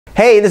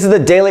Hey, this is the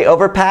Daily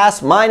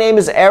Overpass. My name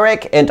is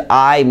Eric and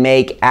I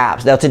make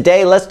apps. Now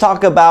today, let's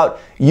talk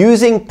about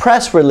using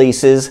press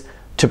releases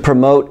to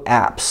promote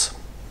apps.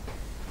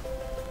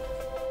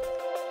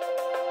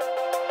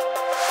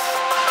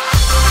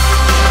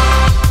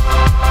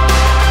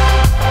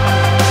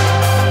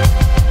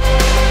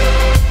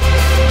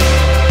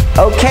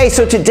 Okay,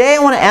 so today I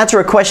want to answer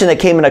a question that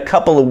came in a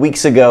couple of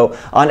weeks ago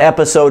on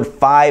episode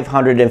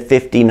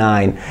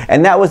 559.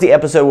 And that was the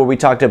episode where we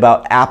talked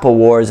about app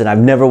awards, and I've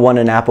never won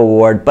an app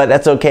award, but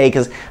that's okay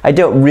because I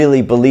don't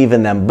really believe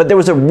in them. But there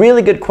was a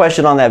really good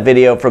question on that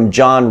video from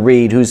John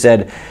Reed who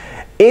said,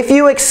 if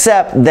you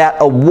accept that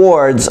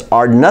awards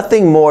are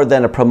nothing more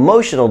than a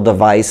promotional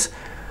device,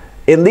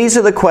 it leads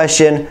to the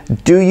question,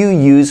 do you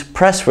use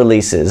press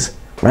releases?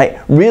 Right?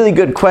 Really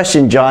good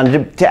question,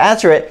 John. To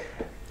answer it,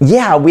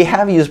 yeah, we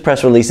have used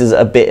press releases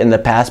a bit in the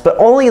past, but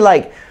only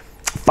like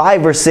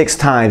 5 or 6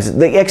 times.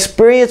 The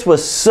experience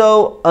was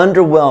so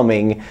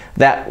underwhelming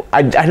that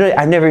I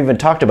never even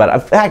talked about it.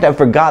 In fact, I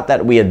forgot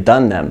that we had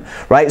done them,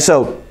 right?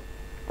 So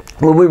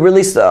when we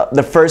released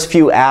the first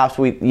few apps,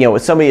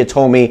 somebody had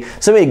told me,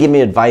 somebody gave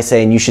me advice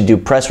saying you should do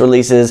press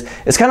releases.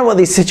 It's kind of one of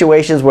these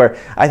situations where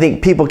I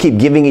think people keep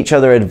giving each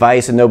other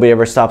advice and nobody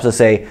ever stops to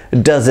say,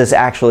 does this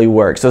actually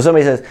work? So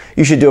somebody says,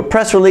 you should do a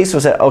press release. So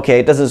I said, okay,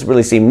 it doesn't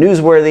really seem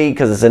newsworthy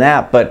because it's an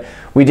app, but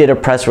we did a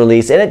press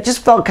release and it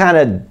just felt kind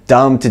of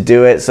dumb to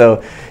do it.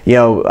 So,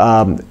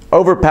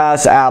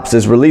 Overpass Apps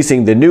is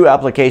releasing the new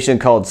application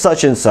called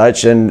such and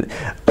such, and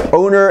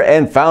owner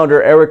and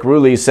founder Eric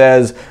Wroolie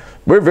says,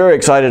 we're very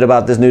excited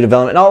about this new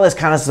development and all this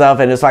kind of stuff,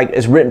 and it's like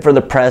it's written for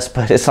the press,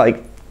 but it's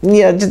like,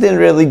 yeah, it just didn't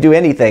really do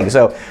anything.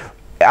 So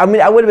I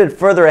mean, I would have been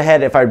further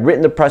ahead if I'd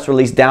written the press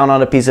release down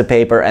on a piece of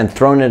paper and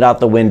thrown it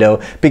out the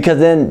window, because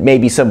then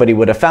maybe somebody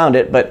would have found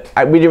it, but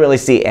we didn't really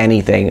see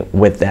anything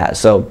with that.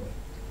 So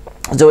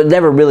it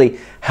never really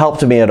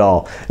helped me at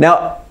all.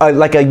 Now,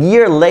 like a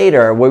year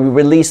later, where we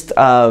released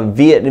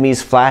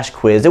Vietnamese flash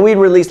quiz, and we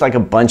released like a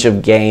bunch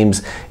of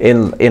games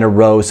in a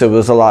row, so it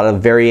was a lot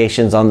of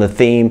variations on the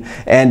theme,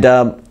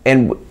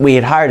 and we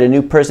had hired a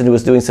new person who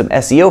was doing some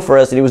SEO for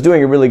us, and he was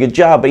doing a really good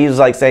job, but he was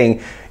like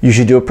saying, you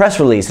should do a press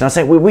release. And I was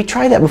like, we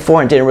tried that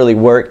before and it didn't really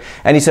work.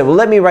 And he said, well,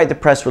 let me write the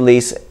press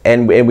release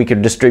and we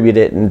could distribute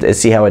it and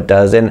see how it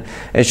does.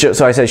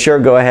 So I said, sure,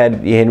 go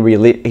ahead. He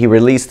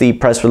released the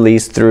press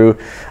release through,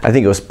 I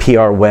think it was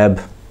PR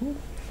Web.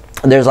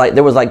 There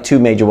was like 2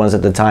 major ones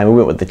at the time. We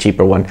went with the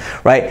cheaper one,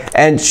 right?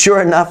 And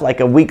sure enough, like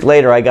a week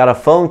later, I got a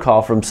phone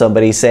call from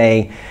somebody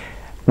saying,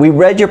 we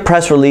read your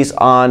press release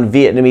on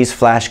Vietnamese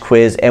flash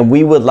quiz and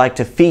we would like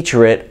to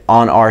feature it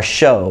on our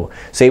show.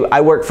 So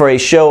I work for a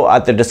show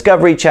at the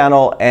Discovery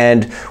Channel,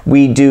 and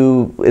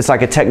it's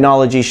like a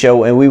technology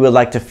show, and we would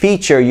like to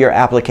feature your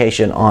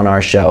application on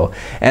our show.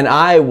 And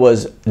I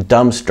was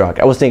dumbstruck.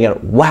 I was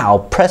thinking,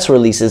 wow, press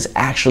releases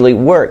actually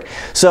work.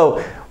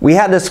 So we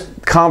had this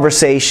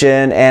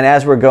conversation, and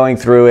as we're going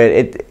through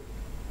it,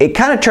 it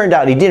kind of turned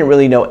out he didn't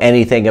really know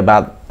anything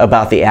about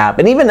the app.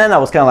 And even then I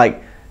was kind of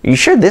like, are you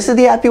sure this is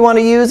the app you want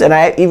to use? And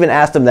I even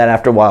asked him that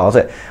after a while. I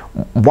said,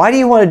 why do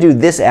you want to do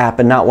this app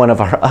and not one of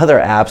our other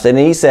apps? And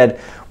he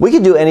said, we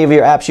can do any of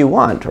your apps you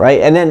want,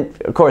 right? And then,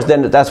 of course,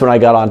 that's when I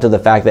got onto the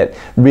fact that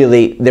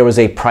really there was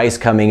a price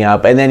coming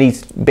up. And then he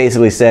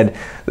basically said,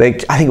 I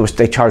think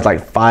they charged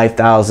like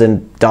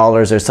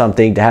 $5,000 or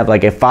something to have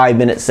like a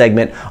 5-minute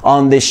segment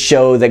on this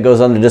show that goes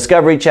on the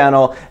Discovery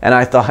Channel. And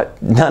I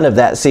thought none of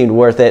that seemed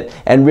worth it.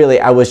 And really,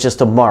 I was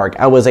just a mark.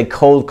 I was a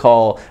cold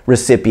call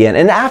recipient.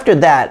 And after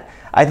that,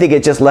 I think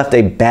it just left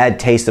a bad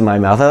taste in my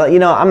mouth. I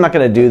thought, I'm not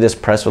going to do this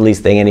press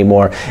release thing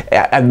anymore.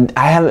 I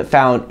haven't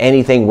found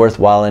anything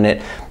worthwhile in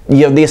it.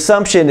 The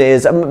assumption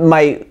is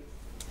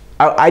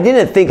I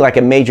didn't think like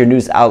a major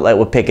news outlet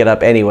would pick it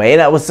up anyway,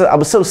 and I was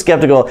so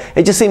skeptical.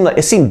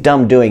 It seemed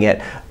dumb doing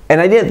it. And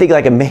I didn't think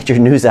like a major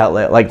news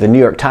outlet like the New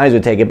York Times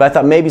would take it, but I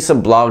thought maybe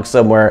some blog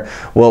somewhere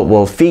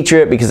will feature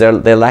it because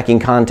they're lacking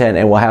content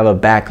and we'll have a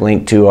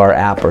backlink to our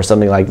app or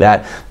something like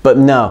that. But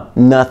no,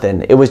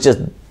 nothing. It was just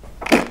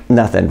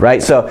nothing,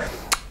 right? So,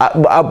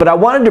 but I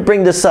wanted to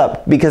bring this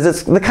up because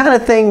it's the kind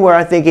of thing where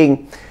I'm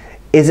thinking,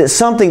 is it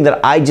something that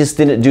I just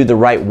didn't do the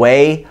right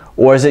way,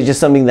 or is it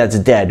just something that's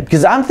dead?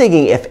 Because I'm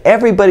thinking if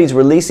everybody's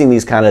releasing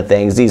these kind of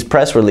things, these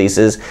press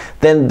releases,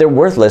 then they're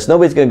worthless.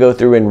 Nobody's going to go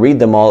through and read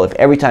them all. If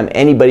every time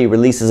anybody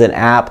releases an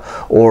app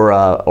or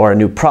a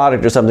new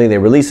product or something, they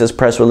release this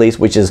press release,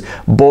 which is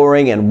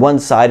boring and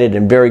one-sided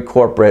and very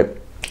corporate,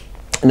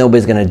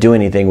 nobody's going to do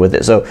anything with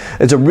it. So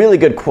it's a really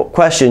good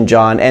question,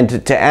 John,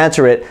 and to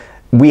answer it,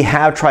 we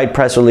have tried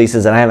press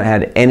releases and I haven't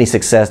had any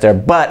success there.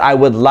 But I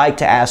would like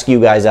to ask you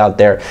guys out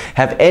there,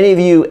 have any of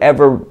you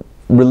ever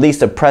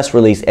released a press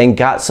release and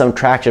got some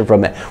traction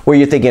from it where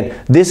you're thinking,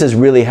 this has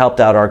really helped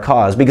out our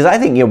cause? Because I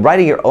think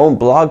writing your own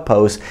blog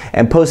post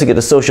and posting it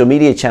to social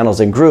media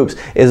channels and groups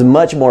is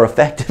much more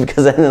effective,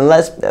 because at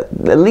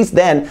least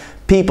then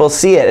people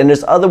see it, and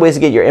there's other ways to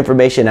get your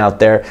information out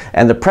there.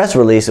 And the press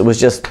release, it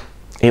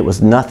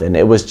was nothing.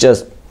 It was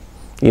just,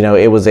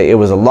 it was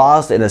a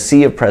loss in a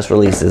sea of press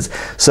releases.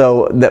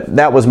 So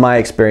that was my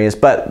experience.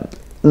 But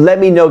let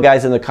me know,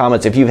 guys, in the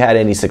comments if you've had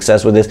any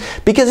success with this,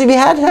 because if you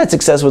hadn't had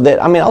success with it,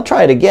 I mean, I'll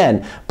try it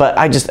again, but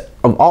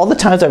of all the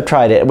times I've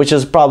tried it, which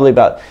is probably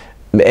about,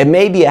 it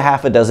may be a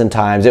half a dozen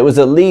times, it was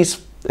at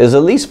least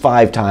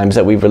 5 times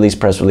that we've released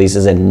press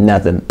releases and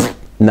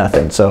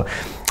nothing. So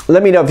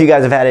let me know if you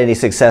guys have had any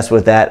success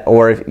with that,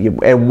 or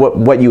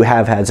what you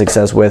have had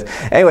success with.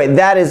 Anyway,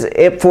 that is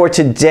it for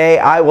today.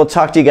 I will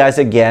talk to you guys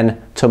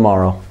again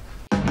tomorrow.